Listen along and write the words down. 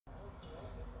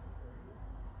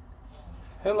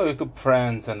Hello YouTube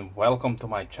friends and welcome to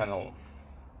my channel.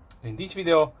 In this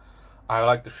video I would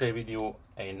like to share with you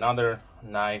another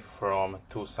knife from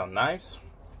TWOSUN knives.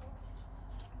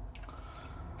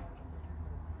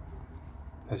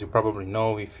 As you probably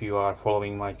know, if you are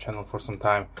following my channel for some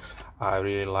time, I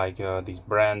really like this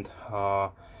brand.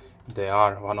 They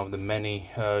are one of the many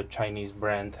Chinese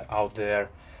brands out there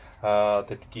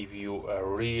that give you a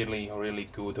really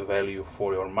good value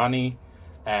for your money,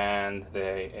 and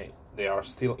they are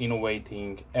still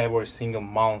innovating every single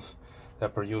month. They're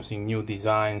producing new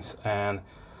designs, and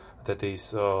that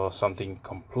is something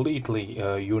completely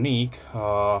unique.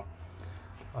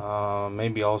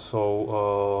 Maybe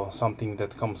also something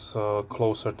that comes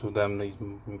closer to them is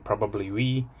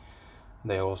probably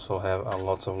they also have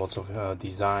lots of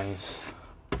designs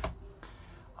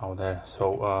out there.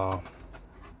 So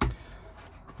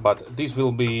but this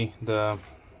will be the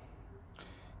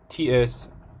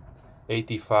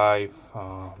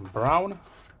TS85-Brown,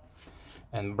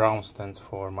 and Brown stands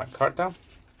for Micarta.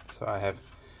 So I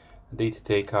did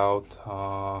take out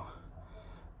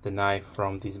the knife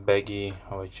from this baggie,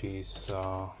 which is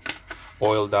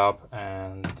oiled up,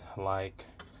 and like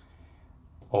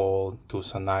all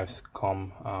TWOSUN knives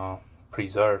come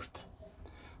preserved,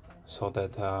 so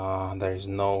that there is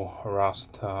no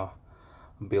rust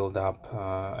build up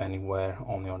anywhere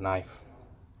on your knife.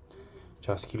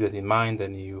 Just keep that in mind,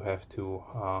 and you have to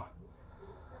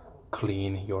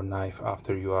clean your knife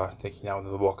after you are taking out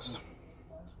of the box.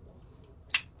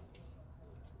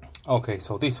 Okay,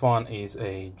 so this one is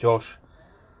a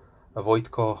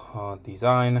Woytko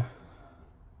design.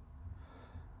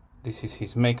 This is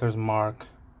his maker's mark.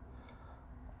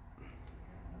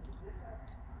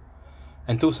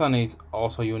 And TWOSUN is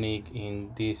also unique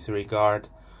in this regard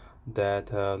that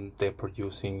they're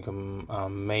producing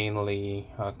mainly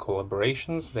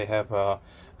collaborations. They have a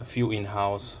few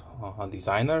in-house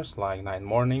designers like Night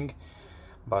Morning,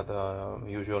 but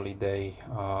usually they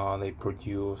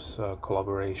produce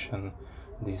collaboration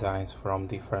designs from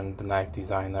different knife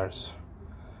designers,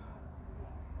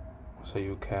 so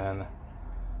you can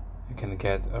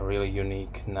get a really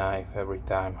unique knife every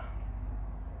time.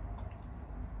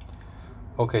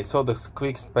 Okay, so the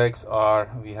quick specs are: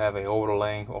 we have a over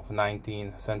length of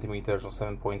 19 centimeters or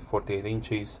 7.48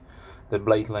 inches. The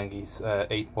blade length is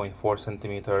 8.4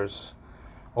 centimeters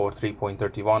or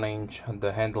 3.31 inch.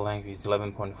 The handle length is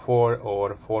 11.4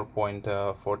 or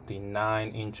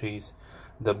 4.49 inches.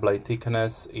 The blade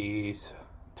thickness is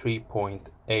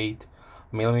 3.8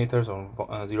 millimeters or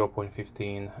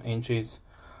 0.15 inches.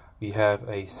 We have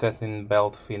a satin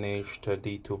belt finished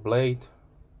D2 blade,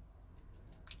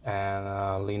 and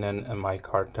linen and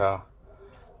micarta,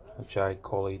 which I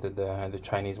call it the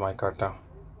Chinese micarta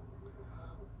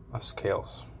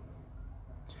scales.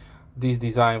 This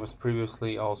design was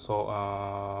previously also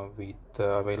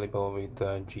available with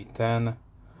G10.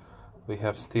 We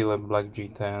have still a black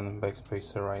G10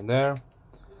 backspacer right there,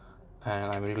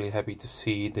 and I'm really happy to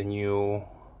see the new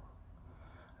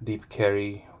deep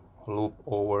carry loop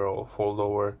over or fold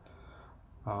over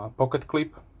pocket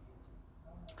clip.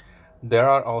 There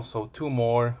are also two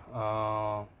more,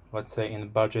 let's say in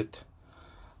budget,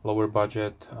 lower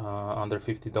budget, under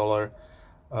 $50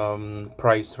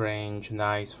 price range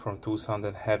knives from TWOSUN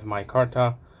that have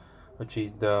micarta, which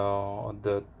is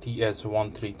the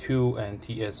TS132 and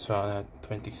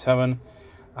TS27.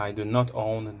 I do not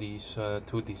own these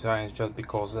two designs just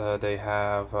because they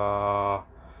have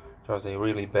just a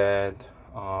really bad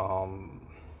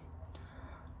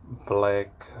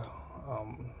black,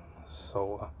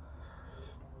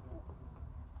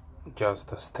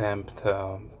 just a stamped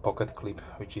pocket clip,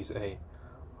 which is a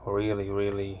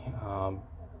really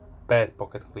bad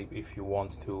pocket clip if you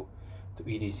want to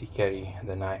EDC carry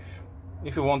the knife.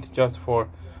 If you want it just for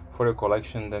your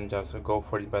collection, then just go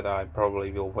for it, but I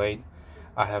probably will wait.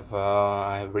 I have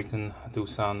written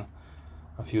TWOSUN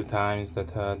a few times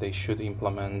that they should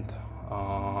implement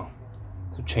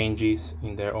some changes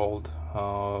in their old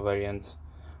variants,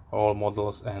 all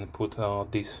models, and put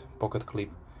this pocket clip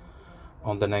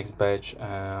on the next batch.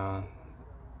 That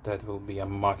will be a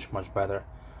much better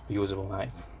usable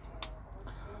knife.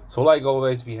 So like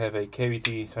always, we have a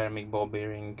KVT Ceramic ball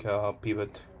bearing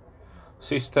pivot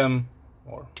system,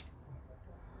 or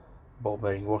ball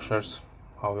bearing washers,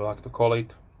 how you like to call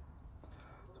it.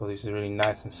 So this is really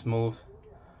nice and smooth.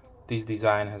 This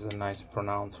design has a nice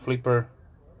pronounced flipper,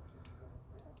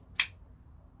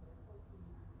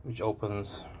 which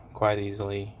opens quite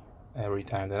easily every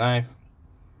time the knife.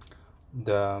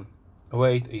 The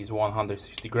weight is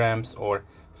 160 grams or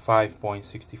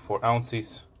 5.64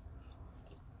 ounces.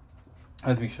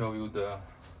 Let me show you the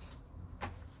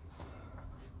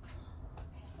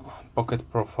pocket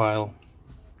profile.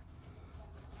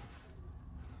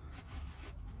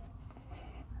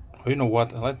 You know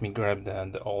what, let me grab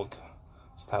the old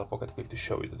style pocket clip to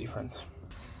show you the difference.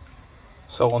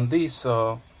 So on this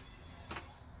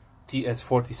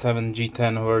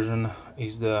TS87G10 version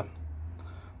is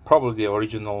probably the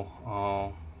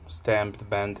original stamped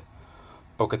band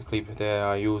pocket clip they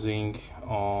are using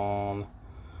on,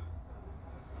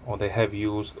 or they have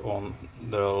used on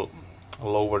the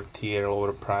lower tier,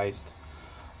 lower priced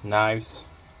knives,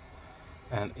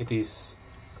 and it is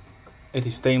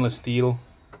stainless steel.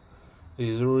 It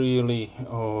is really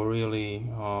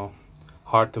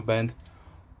hard to bend,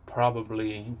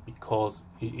 probably because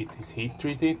it is heat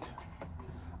treated.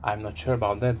 I'm not sure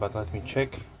about that, but let me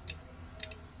check.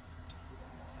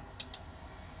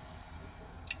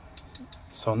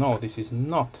 So no, this is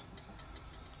not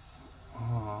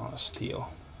steel.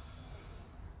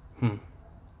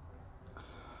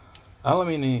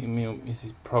 Aluminium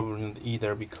is probably not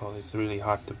either, because it's really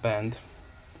hard to bend.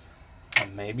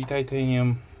 And maybe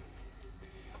titanium,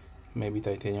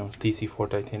 TC4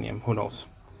 titanium, who knows.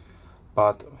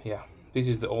 But yeah, this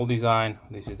is the old design,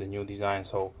 this is the new design,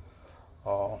 so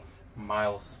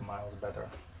miles better.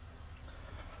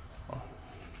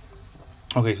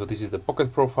 Okay, so this is the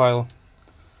pocket profile.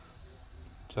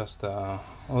 Just a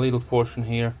little portion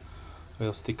here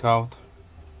will stick out.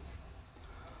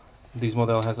 This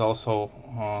model has also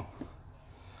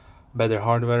better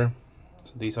hardware.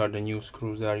 So these are the new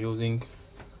screws they are using.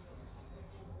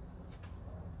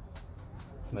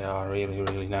 They are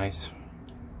really nice.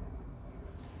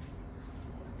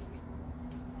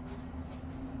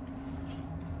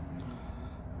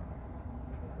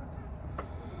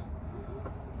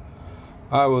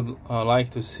 I would like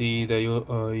to see they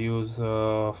use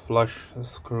flush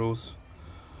screws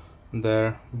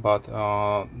there, but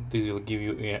this will give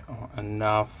you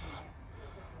enough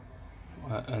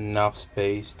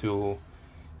space to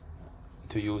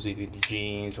use it with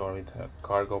jeans or with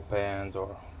cargo pants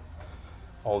or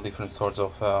all different sorts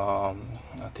of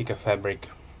thicker fabric.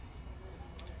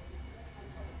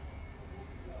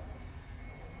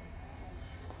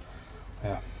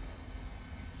 Yeah.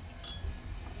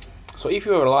 So if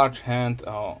you have a large hand,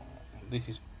 this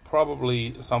is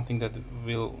probably something that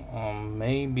will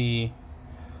maybe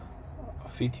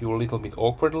fit you a little bit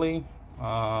awkwardly.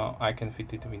 I can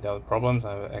fit it without problems.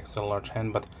 I have an extra large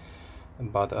hand,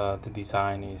 but the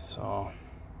design is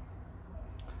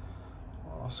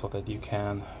so that you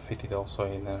can fit it also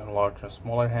in a larger,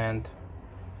 smaller hand.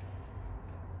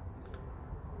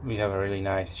 We have a really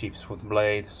nice sheepsfoot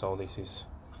blade, so this is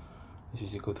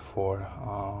good for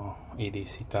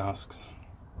EDC tasks.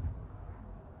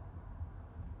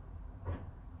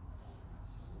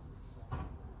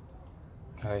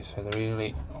 Like I said,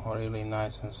 really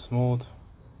nice and smooth.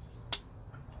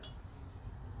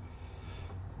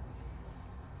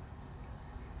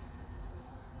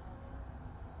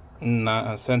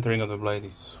 Centering of the blade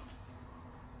is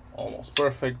almost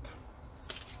perfect,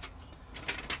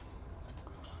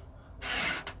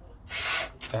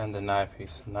 and the knife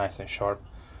is nice and sharp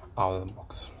out of the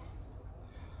box.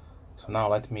 So now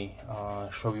let me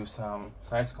show you some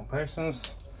size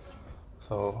comparisons.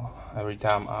 So every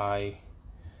time I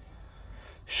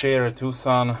share a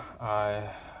TWOSUN, I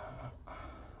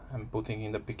am putting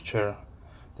in the picture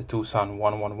the TWOSUN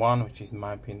 111, which is in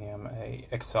my opinion a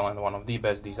excellent, one of the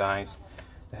best designs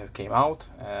that have came out,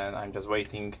 and I'm just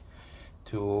waiting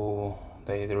to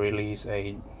they release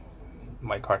a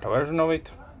Micarta version of it.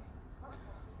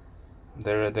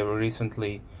 They were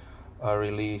recently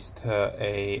released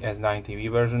a S9TV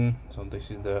version, so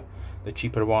this is the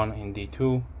cheaper one in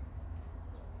D2.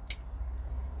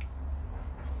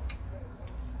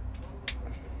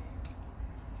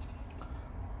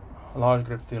 Large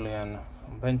Griptilian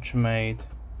from Benchmade,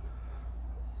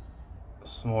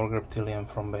 small Griptilian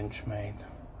from Benchmade,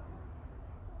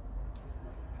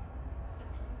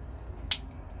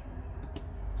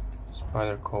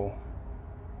 Spyderco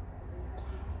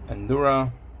Endura,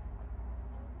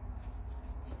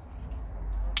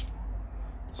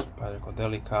 Spyderco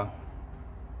Delica,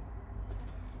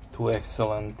 two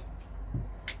excellent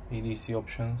EDC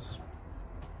options,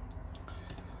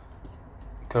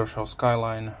 Kershaw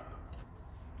Skyline,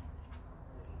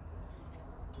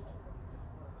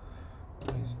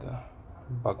 is the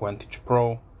Bagwantage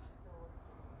Pro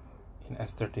in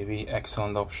S30V,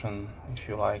 excellent option if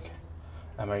you like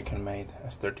American made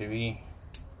S30V,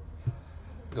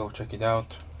 go check it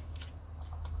out.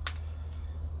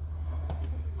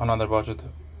 Another budget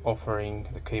offering,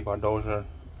 the K-Bar Dozier,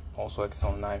 also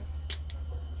excellent knife.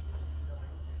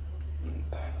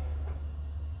 And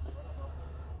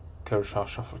Kershaw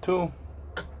Shuffle 2,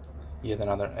 Yet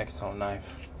another excellent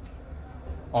knife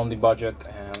on the budget,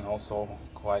 and also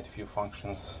quite a few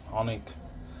functions on it.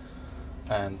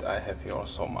 And I have here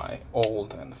also my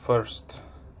old and first,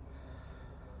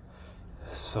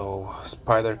 so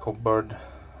spider bird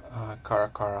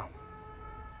Cara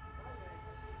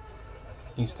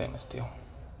in stainless steel.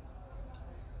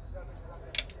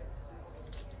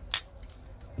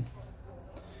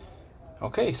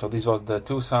 Okay, so this was the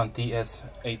TWOSUN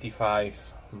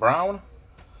TS85-Brown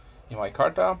in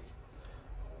Micarta.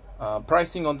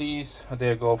 Pricing on these,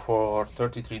 they go for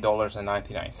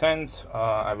 $33.99.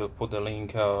 I will put the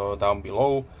link down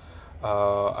below.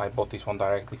 I bought this one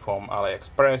directly from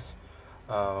AliExpress.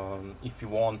 If you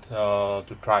want to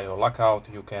try your luck out,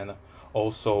 you can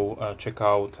also check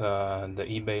out the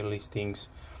eBay listings.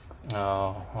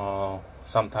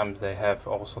 Sometimes they have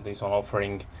also this on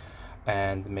offering,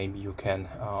 and maybe you can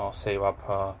save up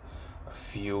a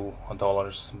few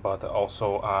dollars. But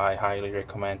also I highly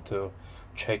recommend to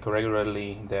check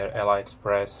regularly their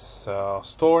AliExpress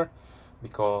store,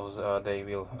 because they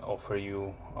will offer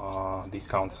you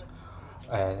discounts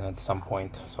at some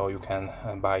point, so you can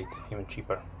buy it even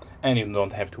cheaper, and you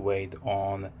don't have to wait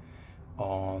on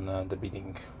the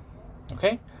bidding.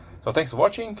 Okay, so thanks for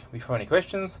watching. If you have any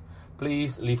questions,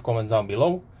 please leave comments down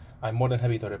below. I'm more than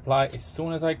happy to reply as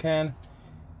soon as I can.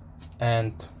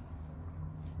 And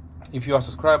if you are a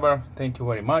subscriber, thank you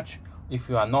very much. If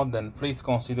you are not, then please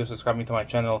consider subscribing to my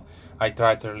channel. I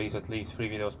try to release at least 3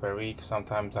 videos per week.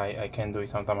 Sometimes I can do it,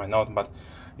 sometimes I not, but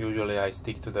usually I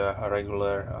stick to the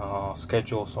regular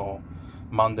schedule, so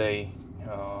Monday,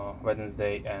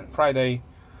 Wednesday and Friday.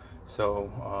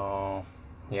 So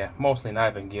yeah, mostly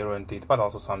knife and gear oriented, but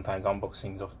also sometimes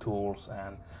unboxings of tools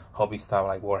and hobby stuff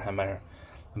like Warhammer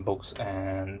books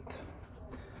and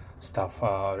stuff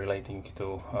relating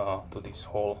to this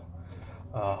whole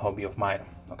hobby of mine.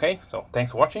 Okay, so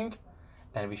thanks for watching,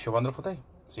 and wish you a wonderful day.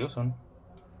 See you soon.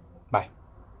 Bye.